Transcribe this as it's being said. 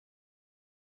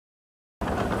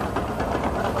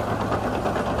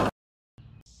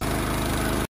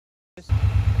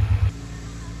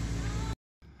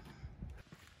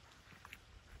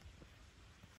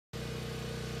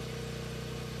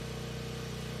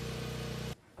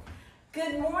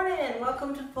Good morning.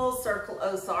 Welcome to Full Circle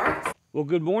Ozarks. Well,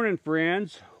 good morning,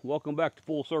 friends. Welcome back to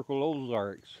Full Circle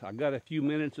Ozarks. I got a few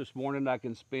minutes this morning I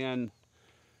can spend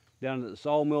down at the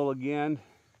sawmill again.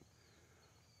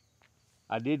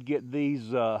 I did get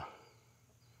these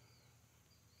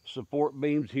support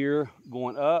beams here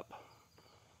going up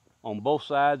on both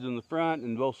sides in the front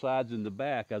and both sides in the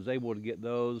back. I was able to get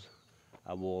those.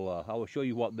 I will show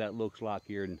you what that looks like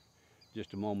here in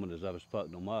just a moment as I was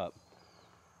putting them up.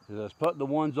 As I was putting the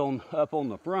ones up on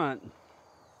the front,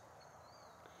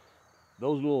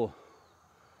 those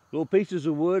little pieces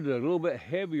of wood are a little bit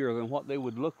heavier than what they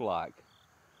would look like.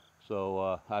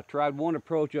 So I tried one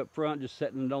approach up front, just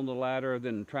setting it on the ladder,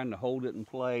 then trying to hold it in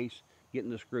place, getting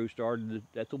the screw started.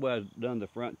 That's the way I've done the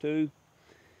front too.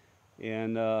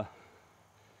 And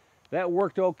that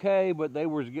worked okay, but they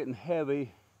were getting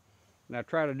heavy. And I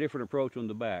tried a different approach on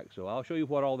the back. So I'll show you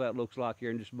what all that looks like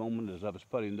here in just a moment as I was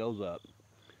putting those up.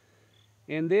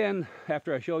 And then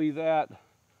after I show you that,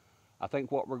 I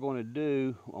think what we're going to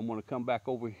do, I'm going to come back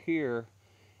over here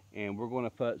and we're going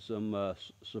to put some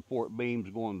support beams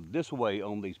going this way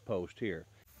on these posts here.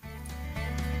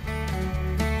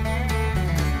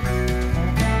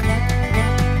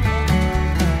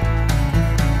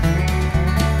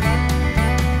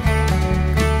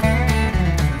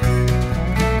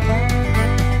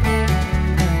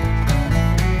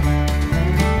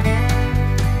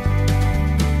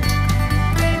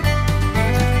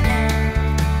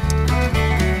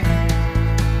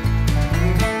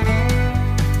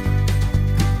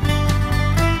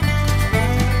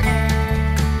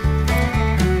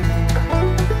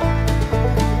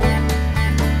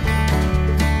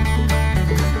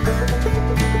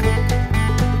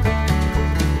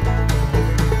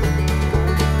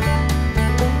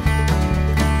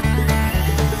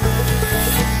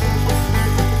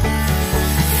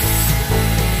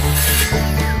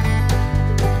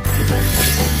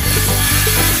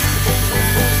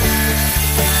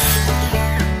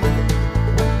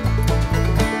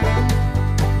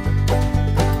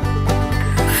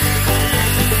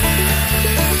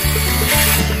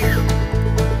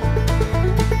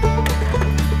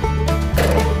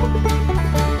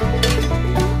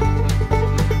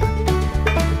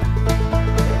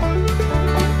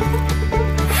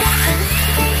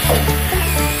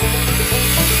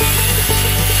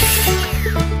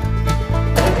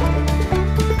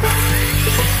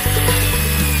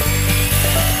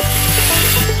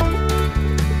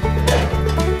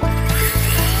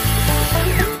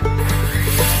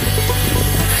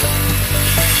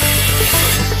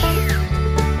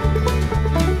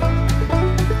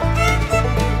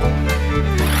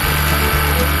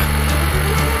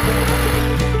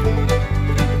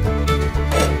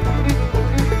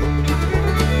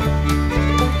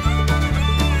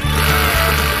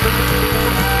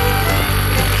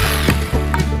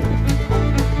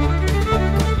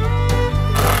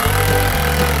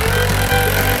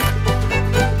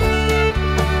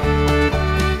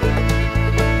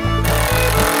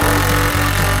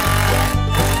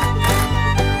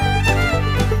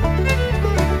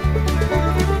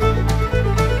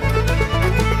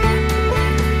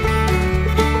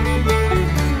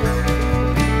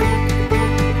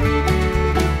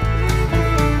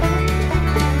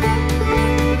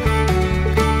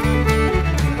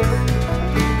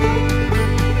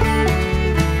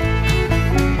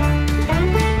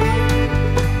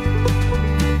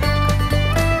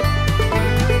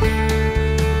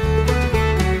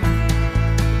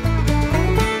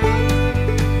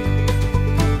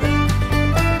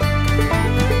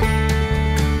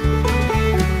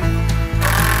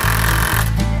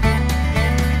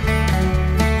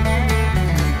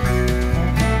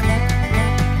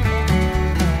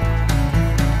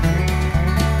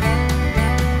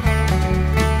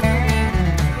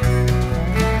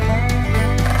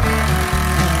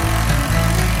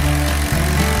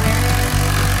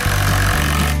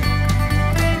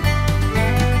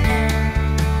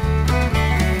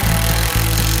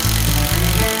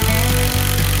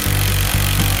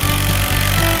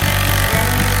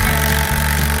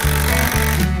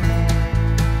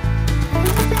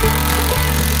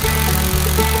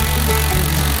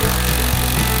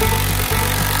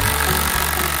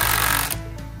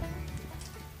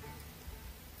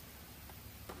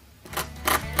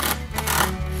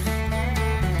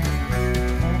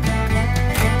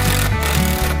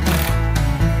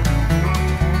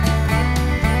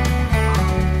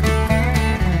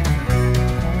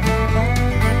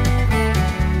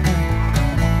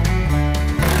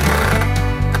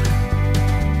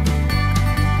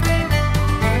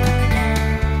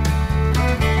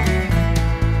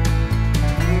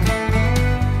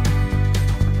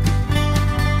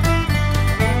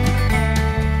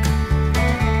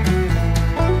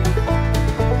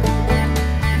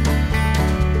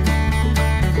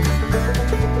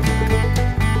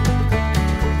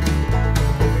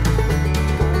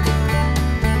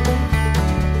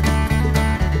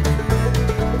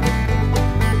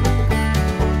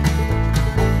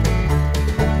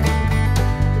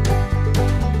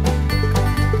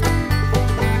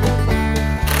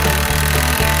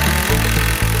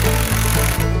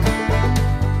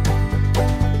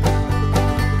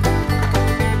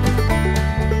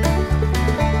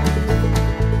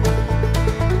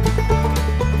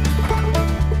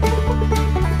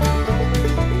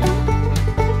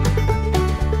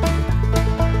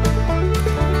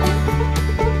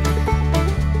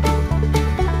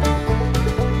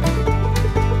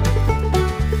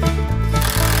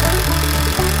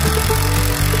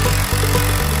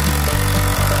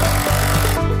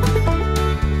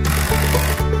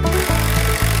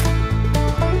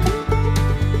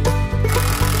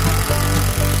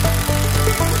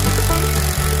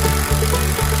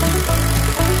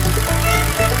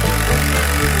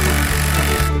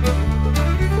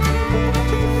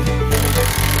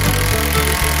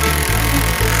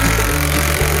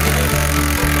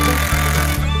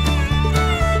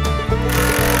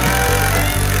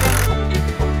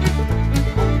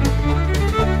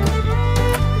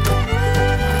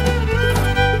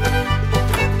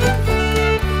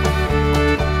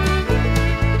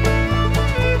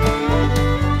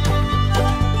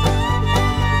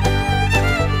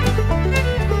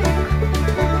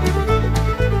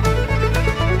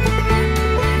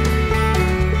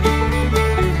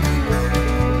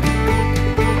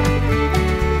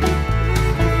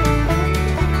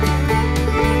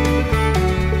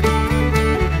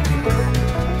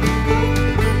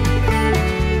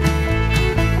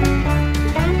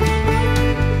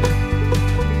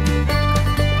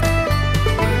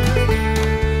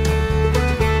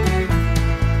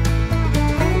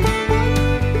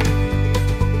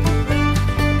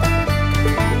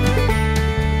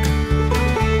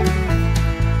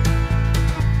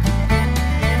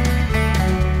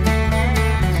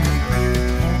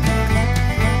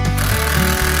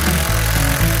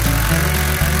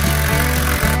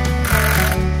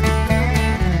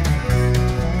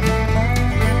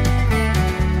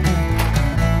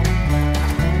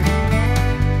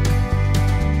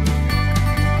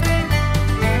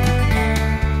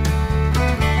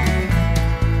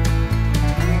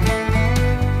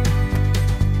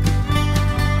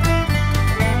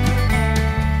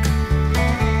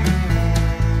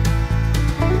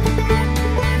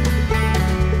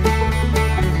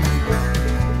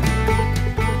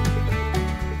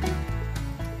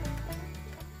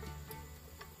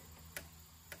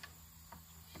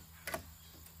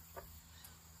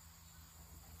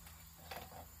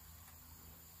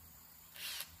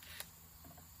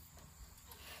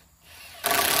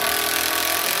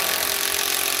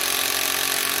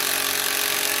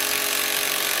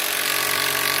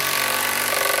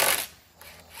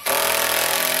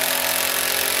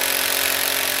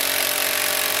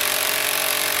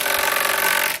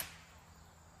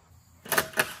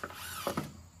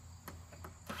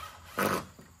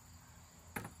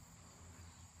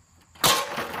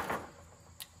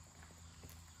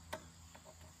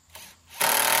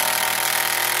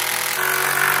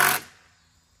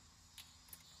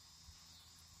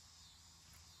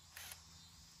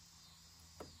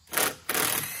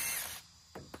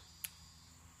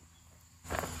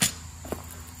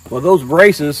 Well, those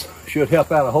braces should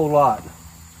help out a whole lot.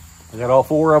 I got all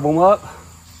 4 of them up,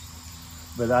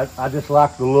 but I just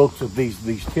like the looks of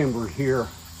these timbers here.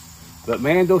 But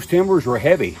man, those timbers were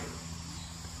heavy.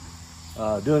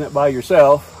 Doing it by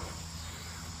yourself,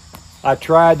 I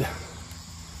tried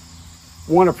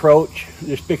one approach,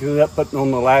 just picking it up, putting it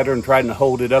on the ladder and trying to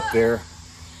hold it up there,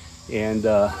 and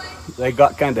they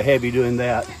got kind of heavy doing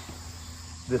that.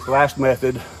 This last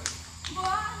method,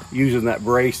 using that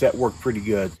brace, that worked pretty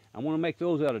good. I want to make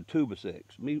those out of 2x6.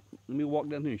 Let me walk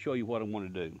down here and show you what I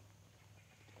want to do.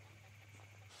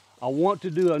 I want to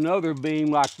do another beam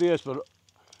like this, but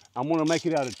I want to make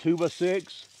it out of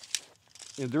 2x6.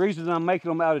 And the reason I'm making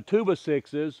them out of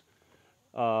 2x6s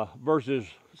versus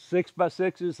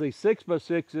 6x6s, these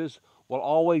 6x6s will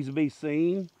always be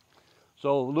seen.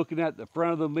 So looking at the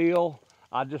front of the mill,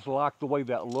 I just like the way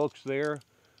that looks there.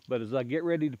 But as I get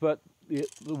ready to put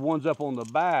the ones up on the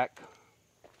back,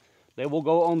 they will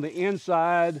go on the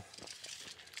inside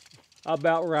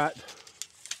about right.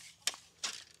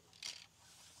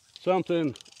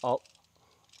 Something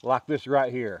like this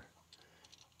right here.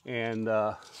 And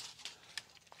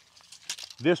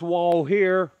this wall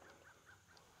here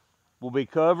will be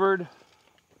covered.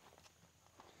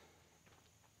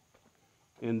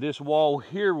 And this wall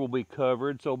here will be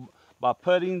covered. So by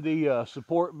putting the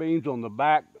support beams on the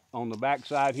back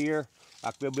side here,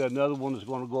 like there'll be another one that's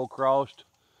going to go across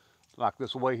like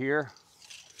this way here.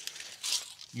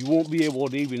 You won't be able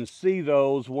to even see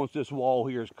those once this wall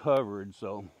here is covered.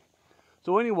 So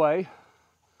anyway,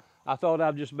 I thought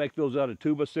I'd just make those out of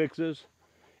 2x6s,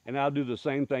 and I'll do the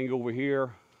same thing over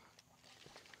here.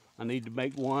 I need to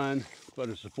make one, put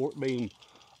a support beam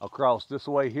across this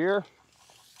way here,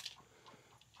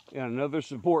 and another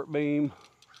support beam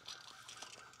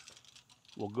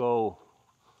will go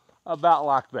about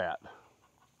like that.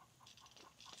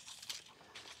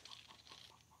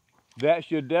 That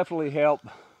should definitely help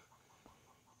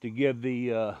to give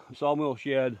the sawmill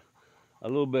shed a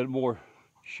little bit more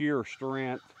shear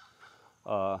strength.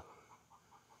 I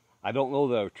don't know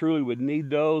that I truly would need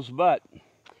those, but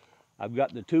I've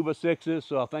got the 2x6s,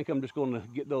 so I think I'm just going to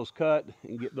get those cut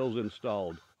and get those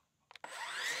installed.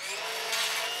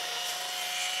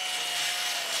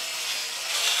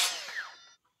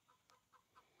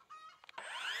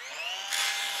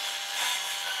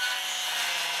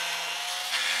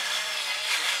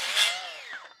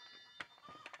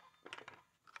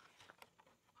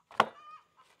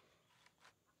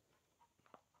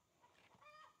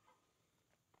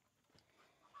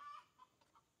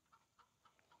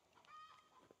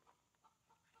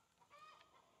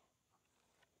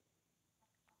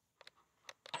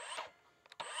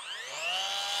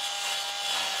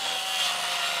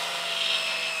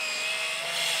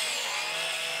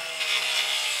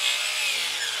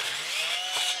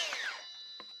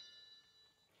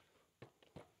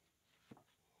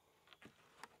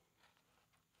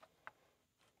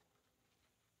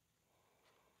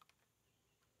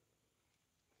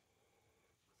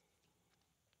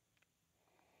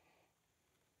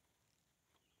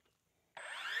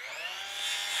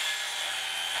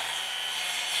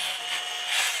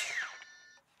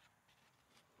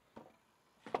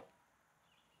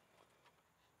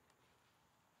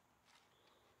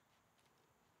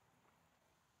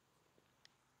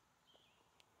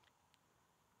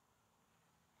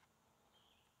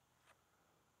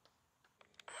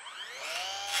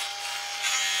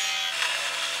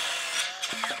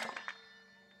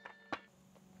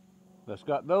 That's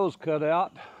got those cut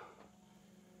out.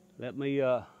 Let me see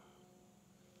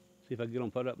if I can get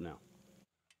them put up now.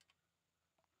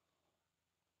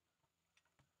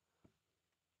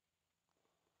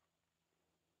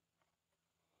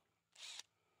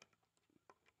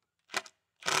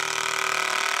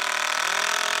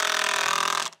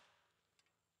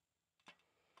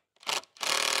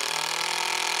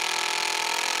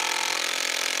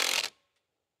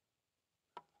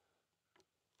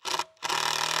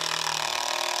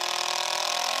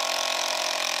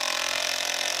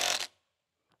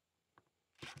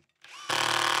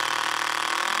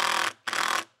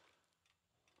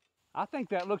 I think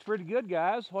that looks pretty good,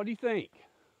 guys. What do you think?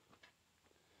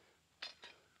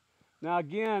 Now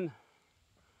again,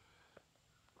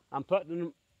 I'm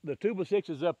putting the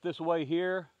 2x6s up this way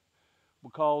here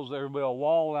because there'll be a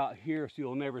wall out here, so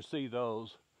you'll never see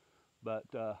those. But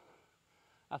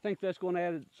I think that's going to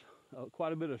add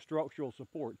quite a bit of structural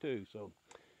support too. So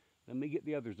let me get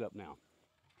the others up now.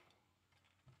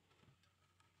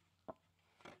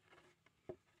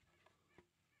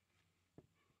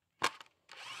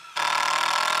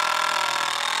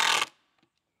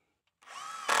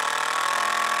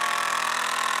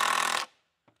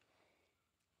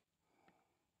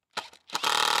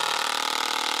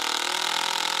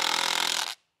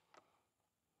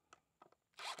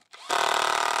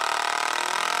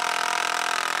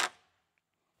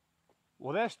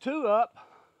 Well, that's 2 up.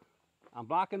 I'm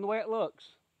liking the way it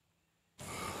looks.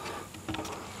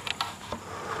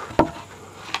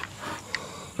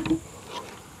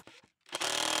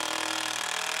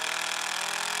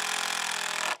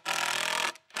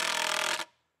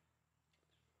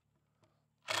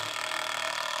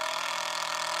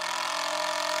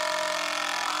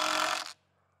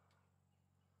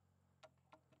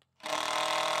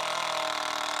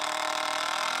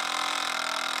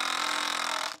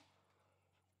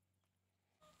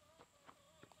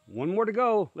 One more to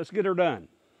go. Let's get her done.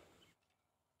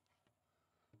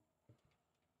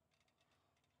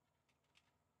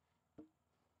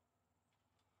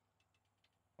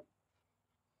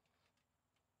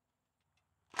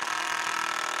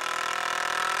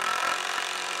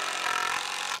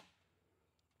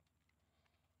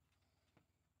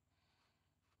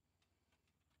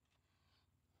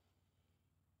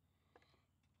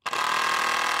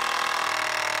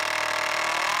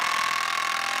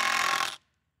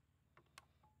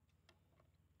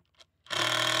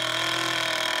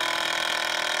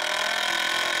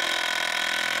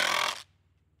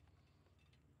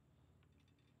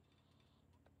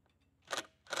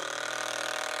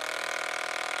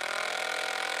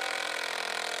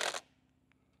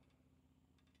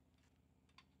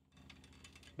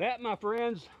 That, my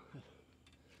friends,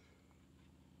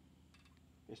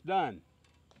 it's done.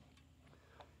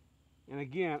 And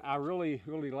again, I really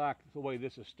like the way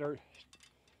this is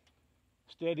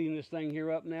steadying this thing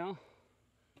here up now.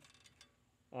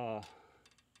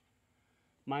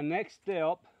 My next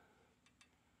step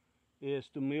is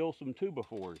to mill some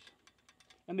 2x4s.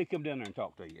 Let me come down there and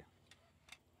talk to you.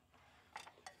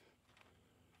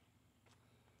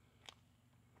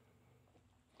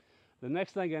 The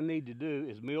next thing I need to do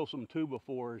is mill some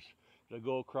 2x4s to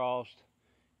go across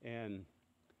and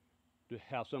to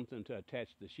have something to attach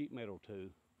the sheet metal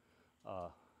to.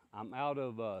 I'm out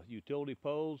of utility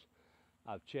poles.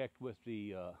 I've checked with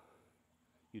the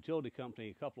utility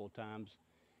company a couple of times,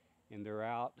 and they're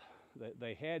out.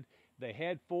 They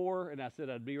had 4, and I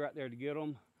said I'd be right there to get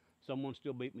them. Someone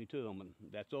still beat me to them, and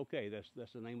that's okay.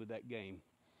 That's the name of that game.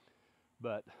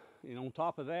 But on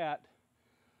top of that,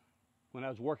 when I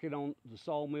was working on the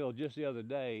sawmill just the other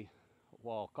day,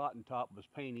 while Cotton Top was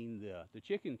painting the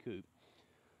chicken coop,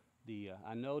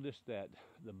 I noticed that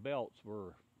the belts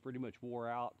were pretty much wore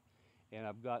out, and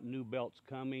I've got new belts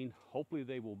coming. Hopefully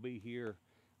they will be here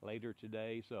later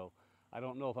today. So I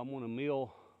don't know if I'm going to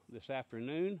mill this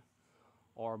afternoon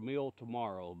or mill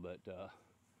tomorrow, but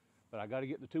I got to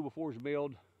get the 2x4s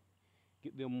milled,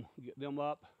 get them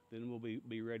up, then we'll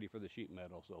be ready for the sheet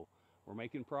metal. So we're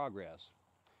making progress.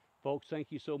 Folks, thank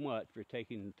you so much for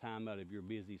taking the time out of your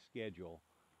busy schedule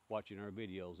watching our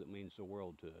videos. It means the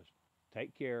world to us.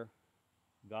 Take care,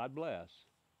 God bless,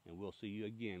 and we'll see you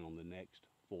again on the next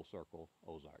Full Circle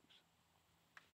Ozarks.